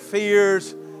and your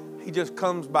fears, he just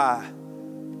comes by.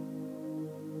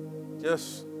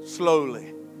 Just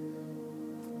slowly.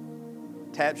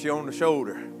 Taps you on the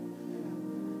shoulder.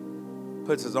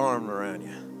 Puts his arm around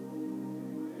you.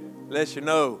 Lets you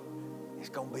know it's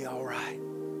going to be all right.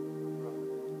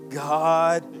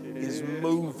 God is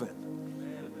moving.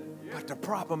 But the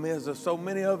problem is that so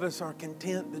many of us are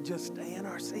content to just stay in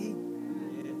our seat.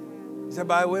 Is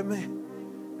everybody with me?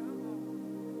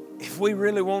 If we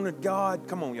really wanted God,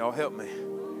 come on, y'all, help me.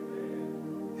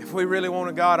 If we really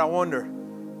wanted God, I wonder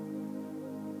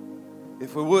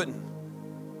if we wouldn't.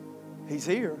 He's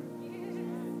here.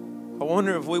 I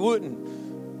wonder if we wouldn't.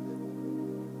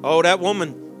 Oh, that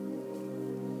woman,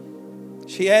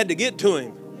 she had to get to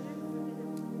him.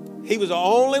 He was the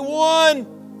only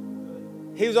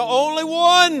one. He was the only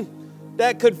one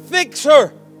that could fix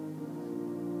her.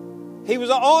 He was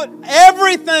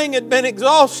everything had been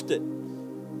exhausted.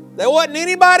 There wasn't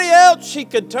anybody else she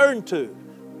could turn to.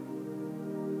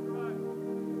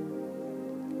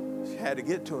 She had to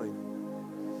get to him.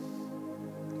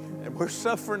 And we're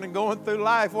suffering and going through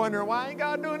life wondering, why ain't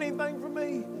God doing anything for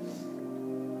me?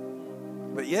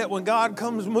 But yet when God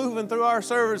comes moving through our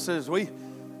services, we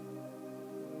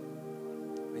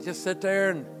just sit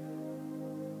there and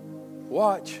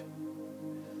watch.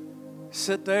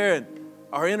 Sit there and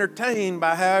are entertained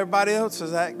by how everybody else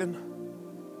is acting.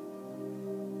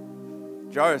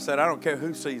 Jairus said, I don't care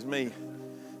who sees me.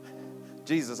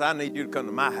 Jesus, I need you to come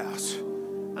to my house.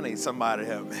 I need somebody to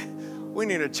help me. We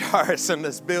need a Jairus in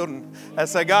this building that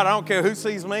say, God, I don't care who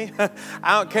sees me.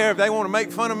 I don't care if they want to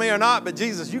make fun of me or not, but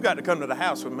Jesus, you got to come to the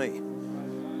house with me.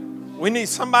 We need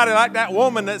somebody like that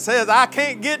woman that says, I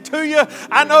can't get to you.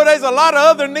 I know there's a lot of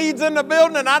other needs in the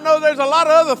building, and I know there's a lot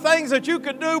of other things that you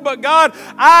could do, but God,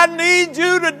 I need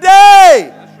you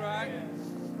today. That's right.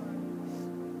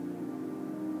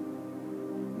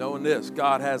 Knowing this,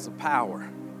 God has the power.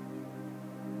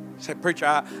 Say,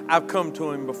 preacher, I've come to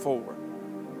him before.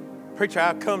 Preacher,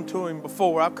 I've come to him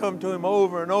before. I've come to him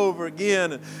over and over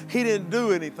again, and he didn't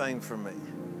do anything for me.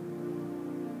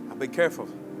 be careful.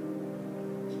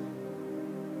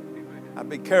 I'd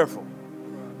be careful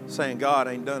saying God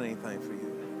ain't done anything for you.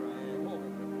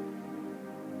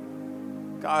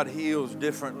 God heals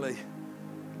differently.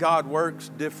 God works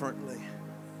differently.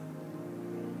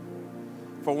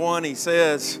 For one, He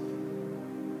says,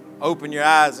 open your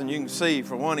eyes and you can see.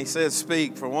 For one, He says,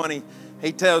 speak. For one,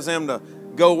 He tells them to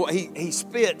go. He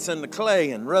spits in the clay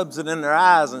and rubs it in their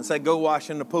eyes and says, go wash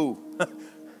in the pool.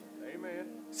 Amen.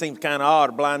 Seems kind of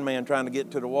odd, a blind man trying to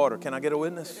get to the water. Can I get a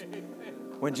witness?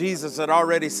 When Jesus had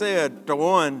already said to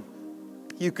one,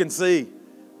 you can see.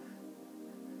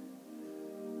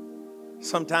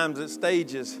 Sometimes at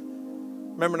stages,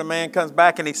 remember the man comes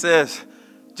back and he says,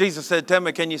 Jesus said, tell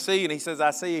me, can you see? And he says, I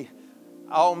see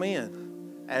all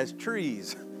men as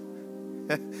trees.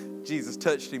 Jesus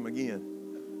touched him again.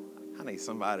 I need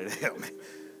somebody to help me.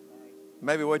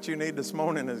 Maybe what you need this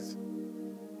morning is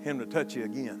Him to touch you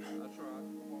again. That's right.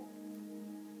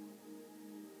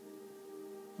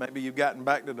 Maybe you've gotten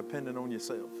back to depending on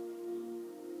yourself.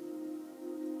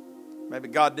 Maybe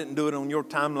God didn't do it on your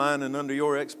timeline and under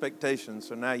your expectations,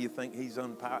 so now you think He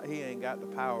ain't got the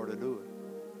power to do it.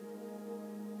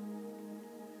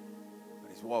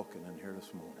 But He's walking in here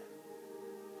this morning.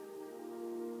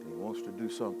 And He wants to do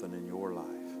something in your life.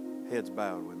 Heads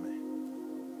bowed with me.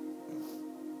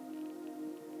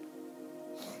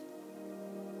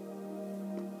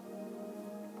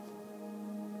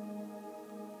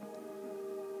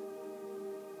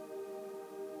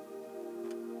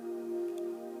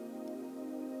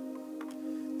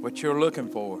 What you're looking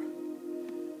for,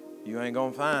 you ain't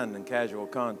going to find in casual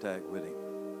contact with Him.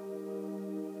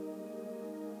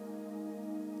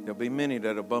 There'll be many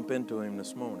that'll bump into Him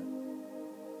this morning.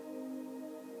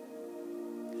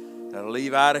 That'll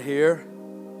leave out of here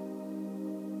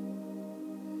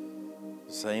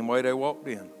the same way they walked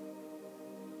in.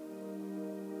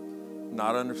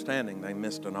 Not understanding they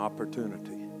missed an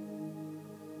opportunity.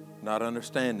 Not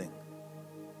understanding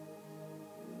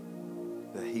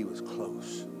that He was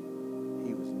close.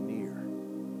 He was near.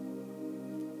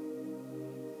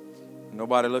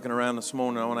 Nobody looking around this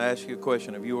morning, I want to ask you a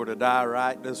question. If you were to die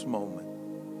right this moment,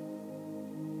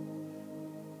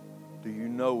 do you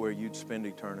know where you'd spend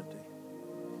eternity?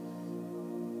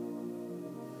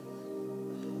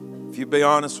 If you be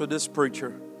honest with this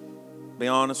preacher, be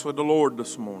honest with the Lord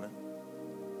this morning.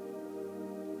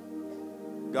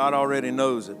 God already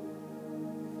knows it.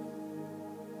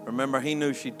 Remember, He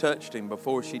knew she touched him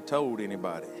before she told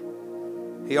anybody.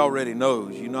 He already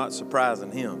knows. You're not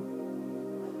surprising Him.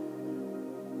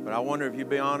 But I wonder if you'd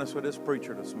be honest with this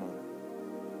preacher this morning.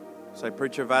 Say,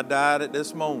 preacher, if I died at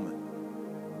this moment,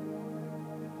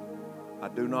 I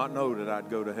do not know that I'd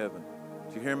go to heaven.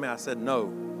 Did you hear me? I said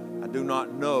no. I do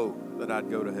not know that I'd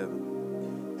go to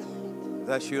heaven. If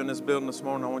that's you in this building this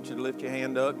morning, I want you to lift your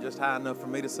hand up just high enough for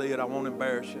me to see it. I won't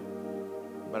embarrass you.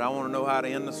 But I want to know how to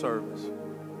end the service.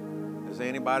 Does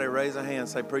anybody raise a hand and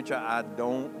say, preacher, I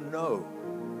don't know?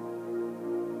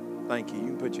 Thank you. You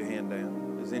can put your hand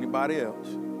down. Does anybody else?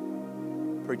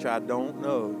 Preacher, I don't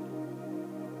know.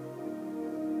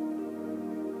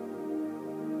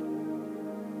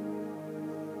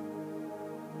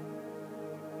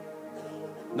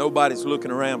 Nobody's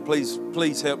looking around.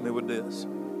 Please help me with this.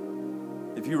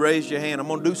 If you raise your hand, I'm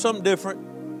going to do something different.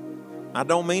 I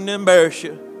don't mean to embarrass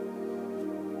you.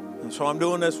 And so I'm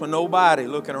doing this with nobody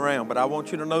looking around. But I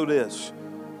want you to know this.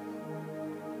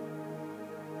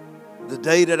 The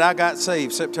day that I got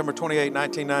saved, September 28,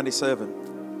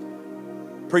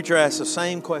 1997, preacher asked the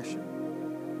same question.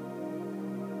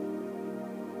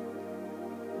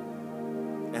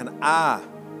 And I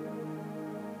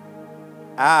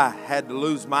had to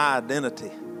lose my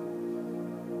identity.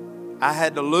 I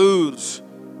had to lose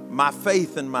my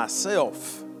faith in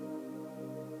myself.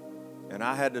 And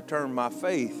I had to turn my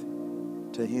faith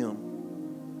to Him.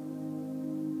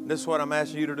 This is what I'm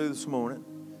asking you to do this morning.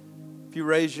 If you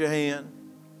raise your hand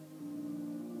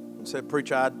and say,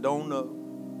 preacher, I don't know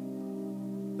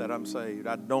that I'm saved.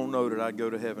 I don't know that I'd go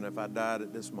to heaven if I died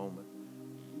at this moment.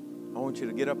 I want you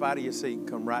to get up out of your seat and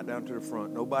come right down to the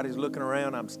front. Nobody's looking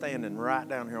around. I'm standing right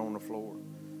down here on the floor.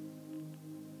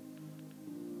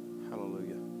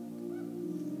 Hallelujah.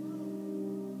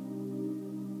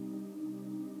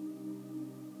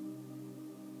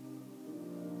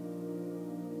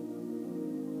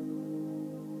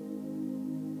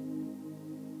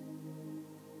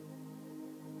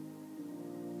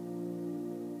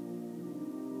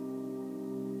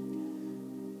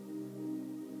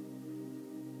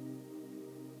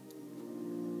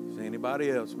 Anybody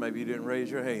else? Maybe you didn't raise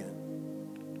your hand.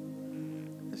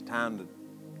 It's time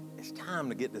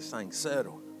to get this thing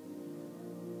settled.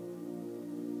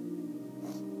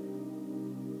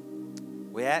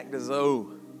 act as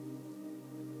though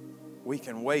we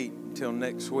can wait until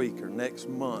next week or next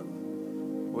month.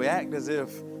 We act as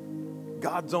if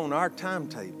God's on our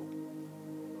timetable.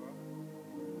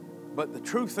 But the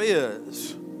truth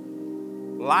is,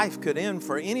 life could end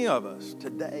for any of us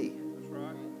today. That's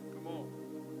right. Come on.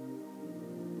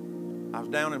 I was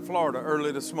down in Florida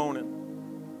early this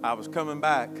morning. I was coming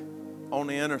back on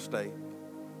the interstate.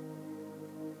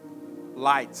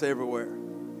 Lights everywhere.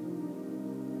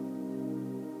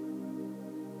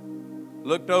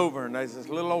 Looked over and there's this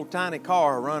little old tiny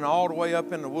car run all the way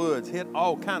up in the woods, hit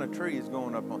all kind of trees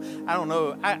going up on. I don't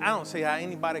know. I don't see how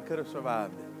anybody could have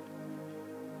survived it.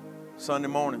 Sunday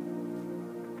morning.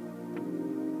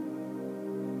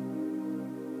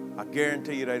 I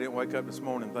guarantee you they didn't wake up this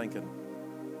morning thinking,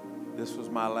 this was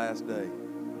my last day.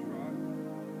 That's right.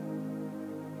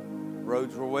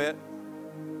 Roads were wet.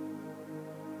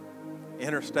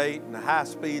 Interstate and the high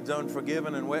speeds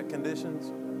unforgiving and wet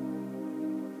conditions.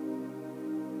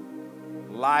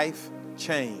 Life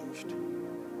changed. That's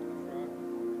right.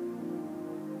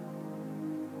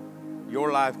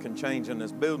 Your life can change in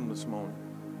this building this morning.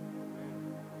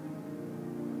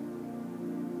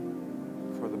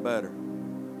 For the better.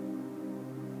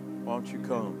 Why don't you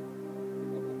come?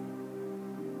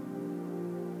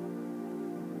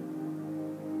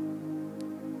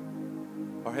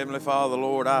 Our Heavenly Father,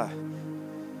 Lord, I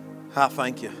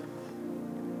thank you.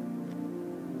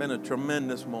 It's been a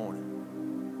tremendous morning.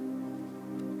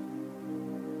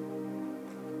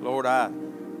 Lord, I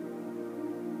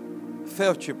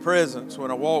felt your presence when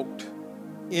I walked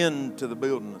into the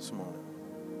building this morning.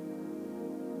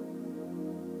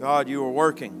 God, you were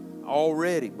working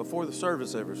already before the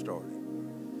service ever started.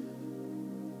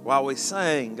 While we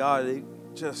sang, God,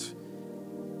 just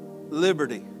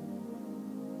liberty.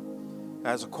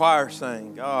 As a choir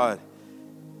sang, God,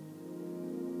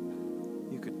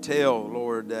 you could tell,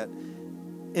 Lord, that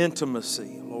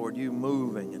intimacy, Lord, you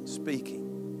moving and speaking.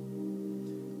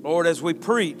 Lord, as we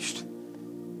preached,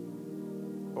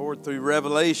 Lord, through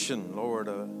revelation, Lord,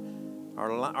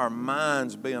 our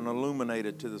minds being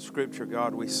illuminated to the Scripture,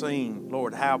 God, we seen,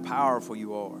 Lord, how powerful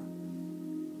you are.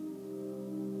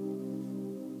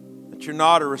 That you're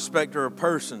not a respecter of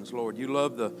persons, Lord. You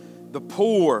love the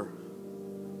poor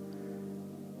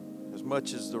as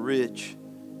much as the rich.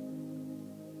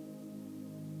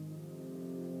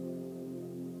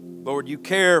 Lord, you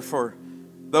care for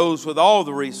those with all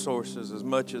the resources as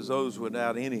much as those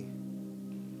without any.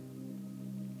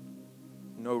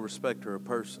 No respecter of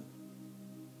person.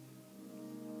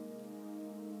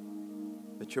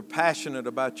 That you're passionate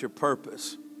about your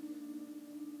purpose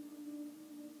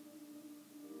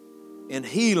in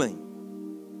healing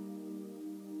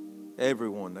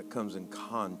everyone that comes in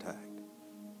contact.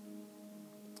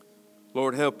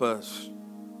 Lord, help us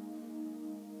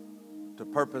to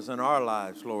purpose in our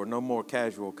lives, Lord, no more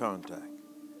casual contact.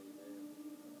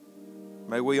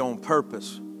 May we on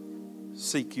purpose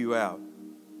seek you out.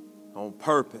 On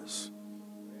purpose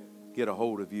get a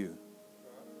hold of you.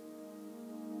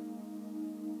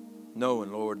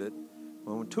 Knowing, Lord, that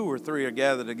when 2 or 3 are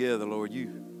gathered together, Lord,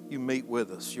 you meet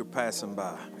with us. You're passing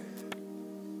by.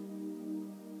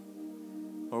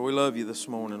 Lord, we love you this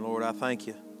morning, Lord. I thank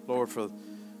you, Lord, for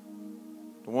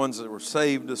the ones that were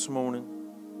saved this morning.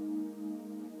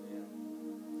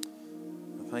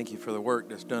 I thank you for the work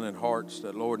that's done in hearts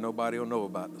that, Lord, nobody will know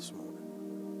about this morning.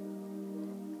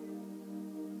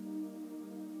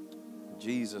 In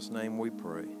Jesus' name we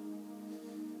pray.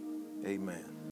 Amen.